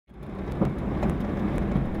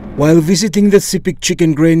While visiting the Sepik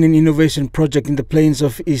Chicken Grain and Innovation Project in the plains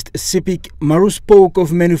of East Sepik, Maru spoke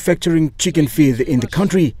of manufacturing chicken feed in the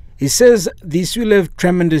country. He says this will have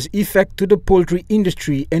tremendous effect to the poultry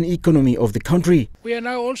industry and economy of the country. We are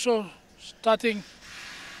now also starting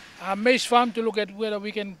a maize farm to look at whether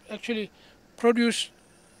we can actually produce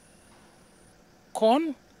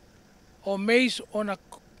corn or maize on a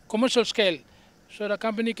commercial scale, so the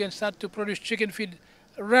company can start to produce chicken feed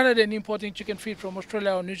rather than importing chicken feed from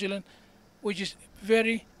Australia or New Zealand, which is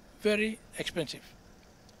very, very expensive.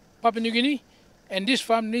 Papua New Guinea and this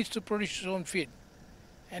farm needs to produce its own feed.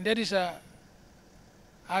 And that is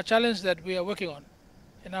our challenge that we are working on.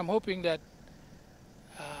 And I'm hoping that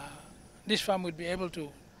this farm will be able to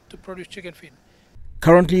produce chicken feed.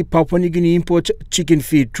 Currently, Papua New Guinea imports chicken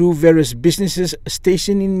feed through various businesses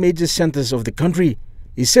stationed in major centers of the country.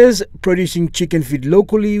 He says producing chicken feed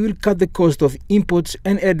locally will cut the cost of imports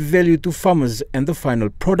and add value to farmers and the final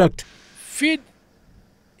product. Feed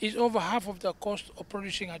is over half of the cost of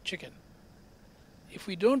producing a chicken. If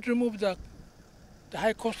we don't remove the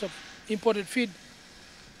high cost of imported feed,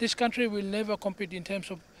 this country will never compete in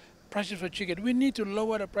terms of prices for chicken. We need to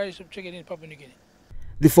lower the price of chicken in Papua New Guinea.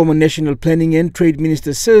 The former National Planning and Trade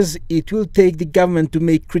Minister says it will take the government to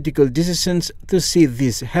make critical decisions to see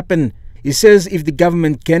this happen. He says if the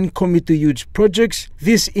government can commit to huge projects,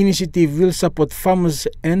 this initiative will support farmers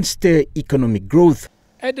and stir economic growth.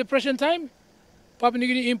 At the present time, Papua New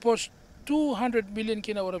Guinea imports 200 million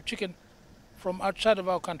kina worth of chicken from outside of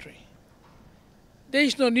our country. There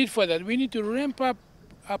is no need for that. We need to ramp up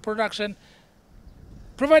our production,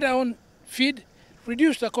 provide our own feed,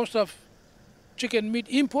 reduce the cost of chicken meat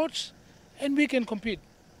imports, and we can compete.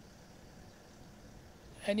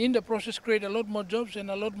 And in the process create a lot more jobs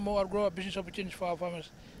and a lot more grow business opportunities for our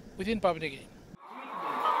farmers within Papua New Guinea.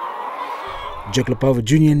 Jack Lapava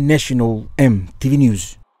Jr., National EMTV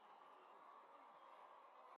News.